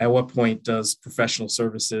at what point does professional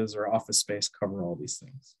services or office space cover all these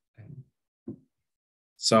things? And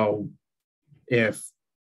so if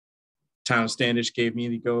Town of Standish gave me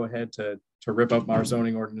the go ahead to rip up our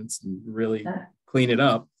zoning ordinance and really clean it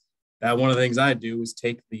up, that one of the things I'd do is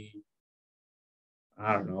take the,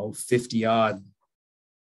 I don't know, 50 odd,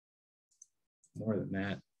 more than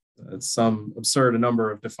that, some absurd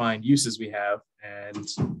number of defined uses we have, and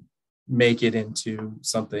make it into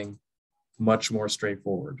something much more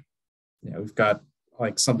straightforward. We've got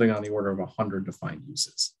like something on the order of 100 defined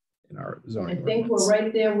uses in our zoning. I think we're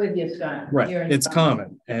right there with you, Scott. Right, it's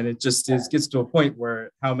common, and it just gets to a point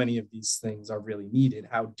where how many of these things are really needed?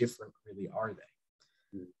 How different really are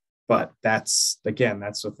they? But that's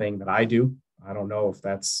the thing that I do. I don't know if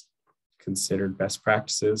that's considered best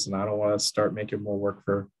practices, and I don't want to start making more work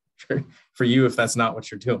for you if that's not what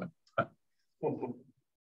you're doing. But.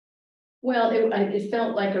 Well, it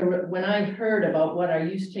felt like when I heard about what our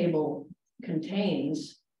use table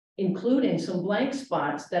contains, including some blank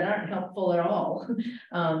spots that aren't helpful at all.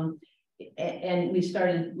 And we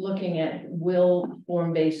started looking at, will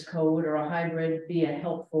form-based code or a hybrid be a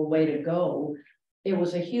helpful way to go? It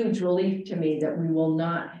was a huge relief to me that we will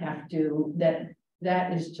not have to,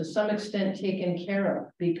 that is to some extent taken care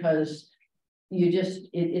of, because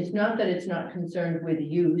it's not that it's not concerned with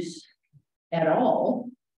use at all,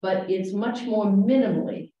 but it's much more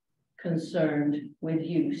minimally concerned with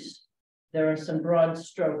use. There are some broad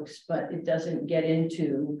strokes, but it doesn't get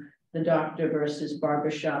into the doctor versus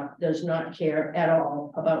barbershop, does not care at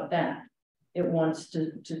all about that. It wants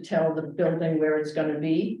to tell the building where it's going to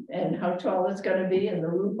be and how tall it's going to be and the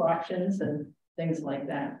roof options and things like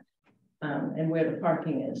that, and where the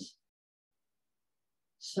parking is.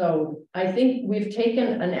 So I think we've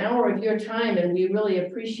taken an hour of your time, and we really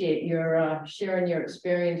appreciate your sharing your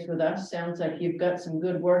experience with us. Sounds like you've got some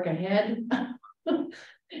good work ahead.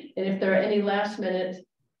 And if there are any last minute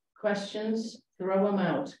questions, throw them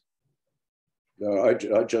out. No,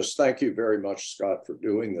 I just thank you very much, Scott, for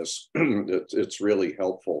doing this. It's really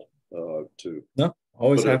helpful to. No,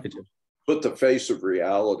 always happy to put the face of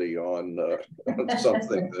reality on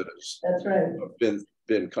something that has that's right.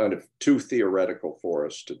 been kind of too theoretical for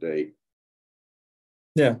us to date.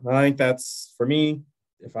 Yeah, I think that's, for me,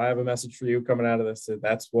 if I have a message for you coming out of this,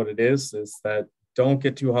 that's what it is that don't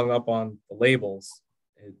get too hung up on the labels.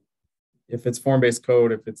 If it's form-based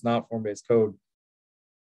code, if it's not form-based code,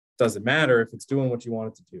 doesn't matter if it's doing what you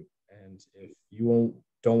want it to do. And if you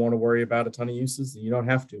don't want to worry about a ton of uses, then you don't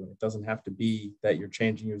have to. And it doesn't have to be that you're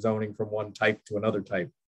changing your zoning from one type to another type.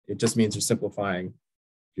 It just means you're simplifying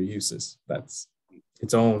your uses. That's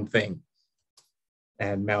its own thing.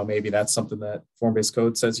 And now maybe that's something that form-based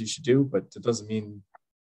code says you should do, but it doesn't mean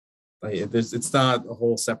like, it's not a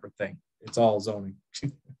whole separate thing. It's all zoning.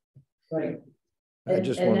 Right. I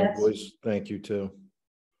just And want to that's- voice thank you too.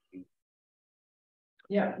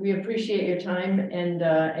 Yeah, we appreciate your time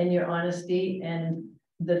and your honesty. And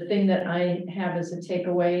the thing that I have as a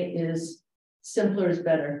takeaway is simpler is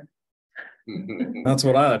better. That's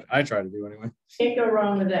what I try to do anyway. Can't go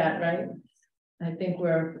wrong with that, right? I think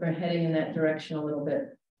we're heading in that direction a little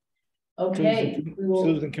bit. Okay. we will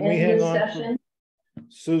Susan, can we end hang this on for- session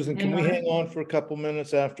Susan, can Hang we on. hang on for a couple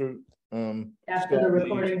minutes after? after Scott the leaves?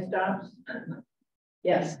 recording stops?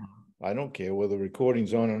 Yes, I don't care whether the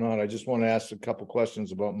recording's on or not. I just want to ask a couple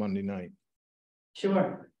questions about Monday night.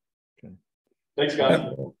 sure. Thanks,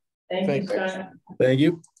 Scott. Thank you, Thanks. Scott. Thank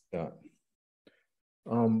you. Yeah.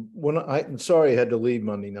 I'm sorry I had to leave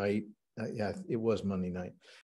Monday night. Yeah, it was Monday night.